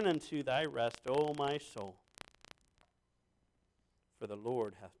 Return unto thy rest, O my soul, for the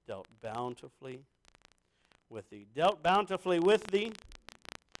Lord hath dealt bountifully with thee. Dealt bountifully with thee,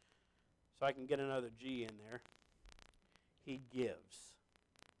 so I can get another G in there. He gives.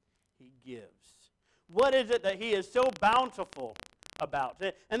 He gives. What is it that he is so bountiful about?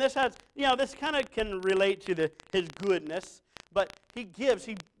 And this has, this kind of can relate to his goodness, but he gives.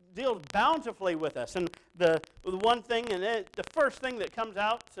 He deals bountifully with us. And the one thing, and the first thing that comes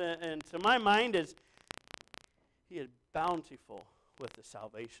out into my mind is he is bountiful with the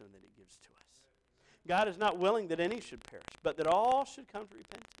salvation that he gives to us. God is not willing that any should perish, but that all should come to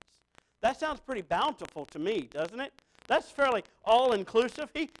repentance. That sounds pretty bountiful to me, doesn't it? That's fairly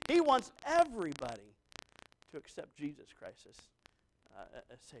all-inclusive. He wants everybody to accept Jesus Christ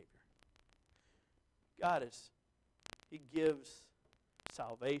as Savior. God he gives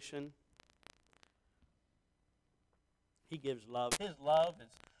salvation. He gives love. His love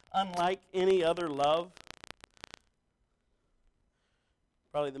is unlike any other love.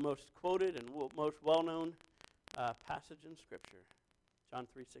 Probably the most quoted and most well-known passage in Scripture, John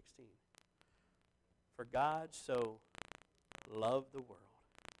 3:16. "For God so loved the world."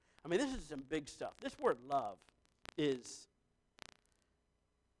 I mean, this is some big stuff. This word love is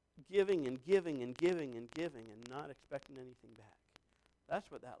giving and giving and giving and giving and not expecting anything back. That's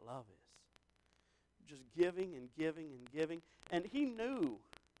what that love is. Just giving and giving and giving. And he knew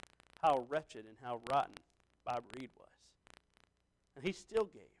how wretched and how rotten Bob Reed was. And he still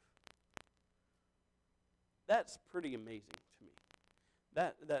gave. That's pretty amazing to me.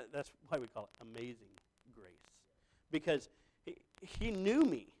 That's why we call it amazing grace. Because he knew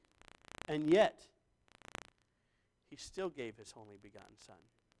me, and yet he still gave his only begotten Son.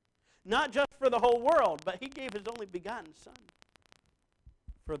 Not just for the whole world, but he gave his only begotten Son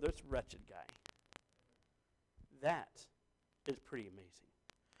for this wretched guy. That is pretty amazing.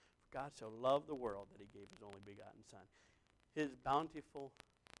 God so loved the world that he gave his only begotten Son. His bountiful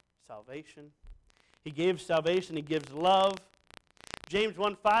salvation. He gives salvation. He gives love. James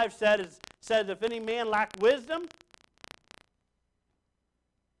 1:5 says, "If any man lack wisdom,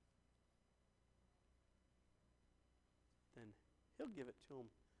 then he'll give it to him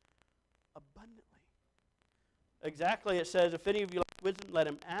abundantly." Exactly, it says, "If any of you lack wisdom, let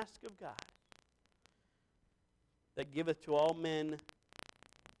him ask of God, that giveth to all men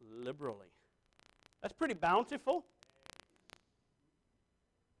liberally." That's pretty bountiful.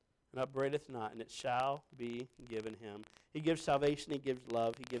 and upbraideth not, and it shall be given him. He gives salvation, he gives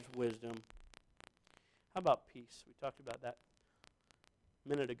love, he gives wisdom. How about peace? We talked about that a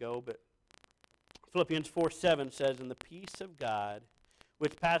minute ago, but Philippians 4:7 says, "And the peace of God,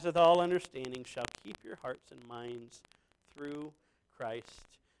 which passeth all understanding, shall keep your hearts and minds through Christ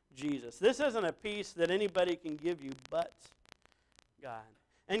Jesus." This isn't a peace that anybody can give you but God.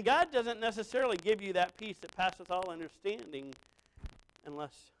 And God doesn't necessarily give you that peace that passeth all understanding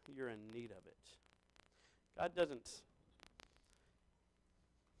unless you're in need of it. God doesn't.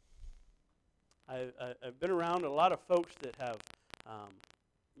 I've been around a lot of folks that have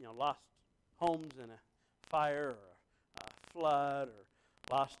lost homes in a fire or a flood, or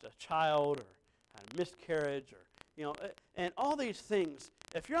lost a child, or had a miscarriage, or and all these things.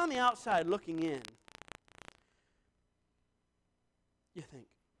 If you're on the outside looking in, you think,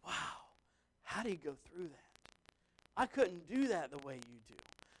 wow, how do you go through that? I couldn't do that the way you do.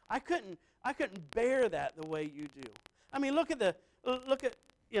 I couldn't bear that the way you do. I mean, look at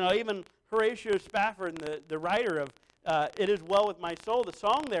even Horatio Spafford, the writer of "It Is Well With My Soul," the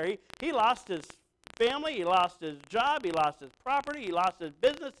song there. He lost his family, he lost his job, he lost his property, he lost his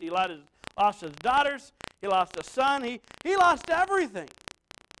business, he lost his daughters, he lost a son, he lost everything.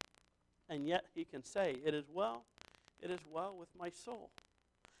 And yet he can say, it is well with my soul.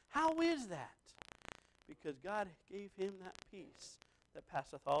 How is that? Because God gave him that peace that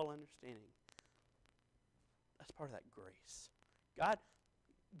passeth all understanding. That's part of that grace. God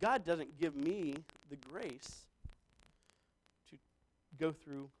doesn't give me the grace to go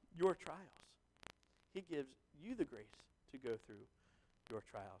through your trials. He gives you the grace to go through your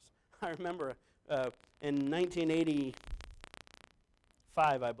trials. I remember in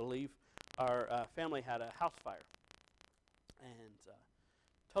 1985, I believe, our family had a house fire and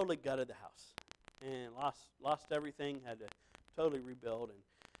totally gutted the house and lost everything, had to totally rebuild. And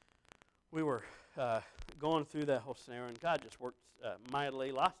we were going through that whole scenario, and God just worked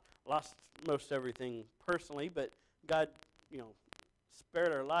mightily. Lost most everything personally, but God,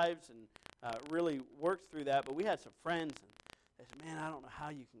 spared our lives and really worked through that. But we had some friends, and they said, "Man, I don't know how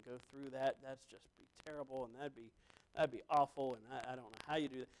you can go through that. That's just be terrible, and that'd be awful, and I don't know how you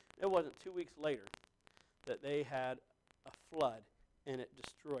do that." It wasn't 2 weeks later that they had a flood, and it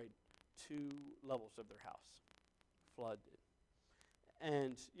destroyed 2 levels of their house. Flood did.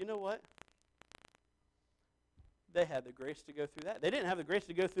 And you know what? They had the grace to go through that. They didn't have the grace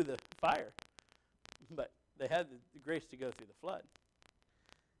to go through the fire, but they had the grace to go through the flood.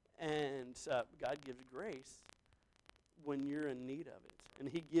 And God gives grace when you're in need of it. And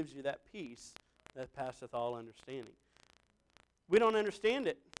he gives you that peace that passeth all understanding. We don't understand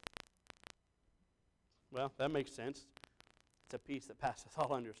it. Well, that makes sense. It's a peace that passeth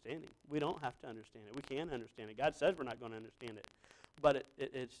all understanding. We don't have to understand it. We can understand it. God says we're not going to understand it. But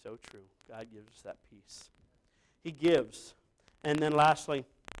it's so true. God gives us that peace. He gives. And then lastly,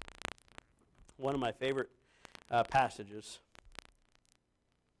 one of my favorite passages,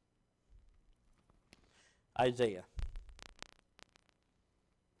 Isaiah.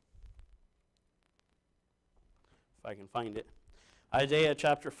 If I can find it. Isaiah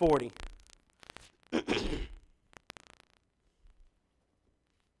chapter 40.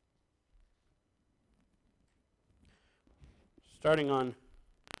 Starting on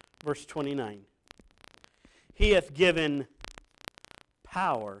verse 29. He hath given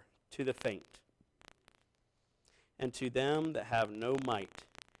power to the faint, and to them that have no might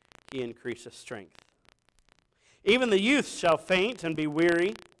he increaseth strength. Even the youth shall faint and be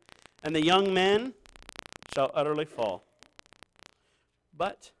weary, and the young men shall utterly fall.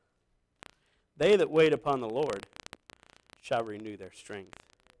 But they that wait upon the Lord shall renew their strength.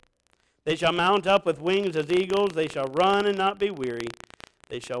 They shall mount up with wings as eagles. They shall run and not be weary.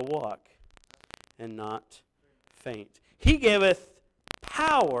 They shall walk and not faint. He giveth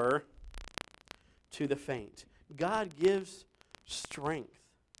power to the faint. God gives strength.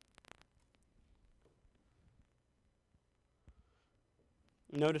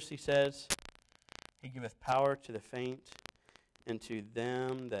 Notice he says, he giveth power to the faint, and to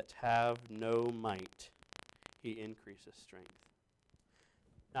them that have no might he increaseth strength.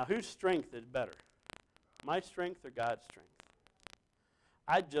 Now, whose strength is better? My strength or God's strength?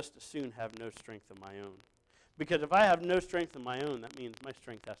 I'd just as soon have no strength of my own. Because if I have no strength of my own, that means my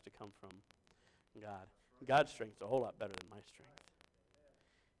strength has to come from God. God's strength is a whole lot better than my strength.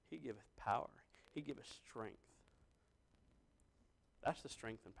 He giveth power. He giveth strength. That's the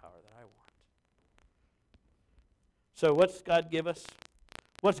strength and power that I want. So what's God give us?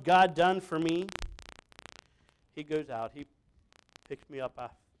 What's God done for me? He goes out. He picks me up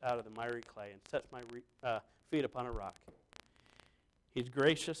out of the miry clay and sets my feet upon a rock. He's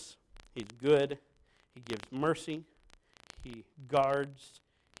gracious. He's good. He gives mercy. He guards.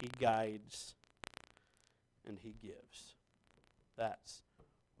 He guides. And He gives. That's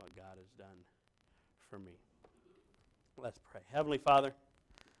what God has done for me. Let's pray. Heavenly Father,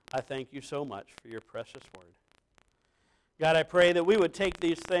 I thank you so much for your precious word. God, I pray that we would take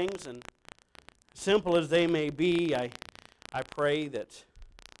these things, and simple as they may be, I pray that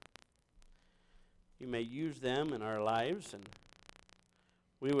you may use them in our lives, and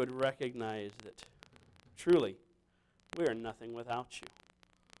we would recognize that truly we are nothing without you.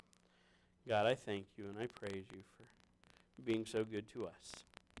 God, I thank you and I praise you for being so good to us.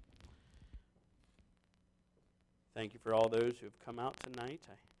 Thank you for all those who have come out tonight.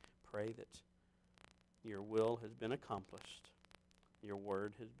 I pray that your will has been accomplished. Your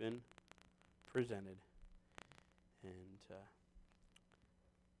word has been presented. And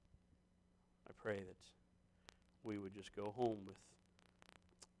I pray that we would just go home with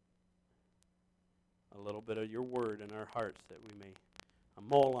a little bit of your word in our hearts that we may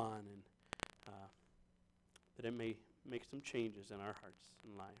mull on, and that it may make some changes in our hearts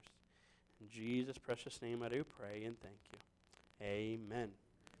and lives. In Jesus' precious name I do pray and thank you. Amen.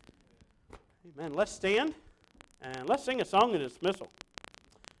 Amen. Let's stand and let's sing a song of dismissal.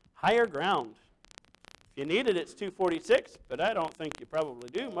 Higher Ground. If you need it, it's 246, but I don't think you probably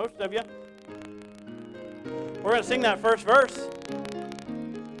do, most of you. We're going to sing that first verse.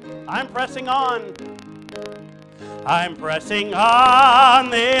 I'm pressing on. I'm pressing on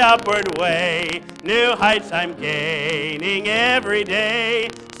the upward way. New heights I'm gaining every day.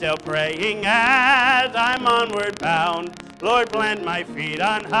 Still praying as I'm onward bound. Lord, plant my feet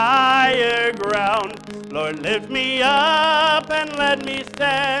on higher ground. Lord, lift me up and let me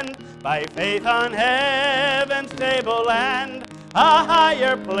stand by faith on heaven's stable land. A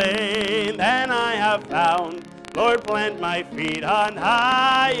higher plane than I have found. Lord, plant my feet on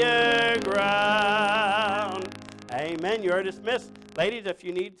higher ground. Amen. You are dismissed. Ladies, if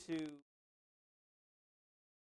you need to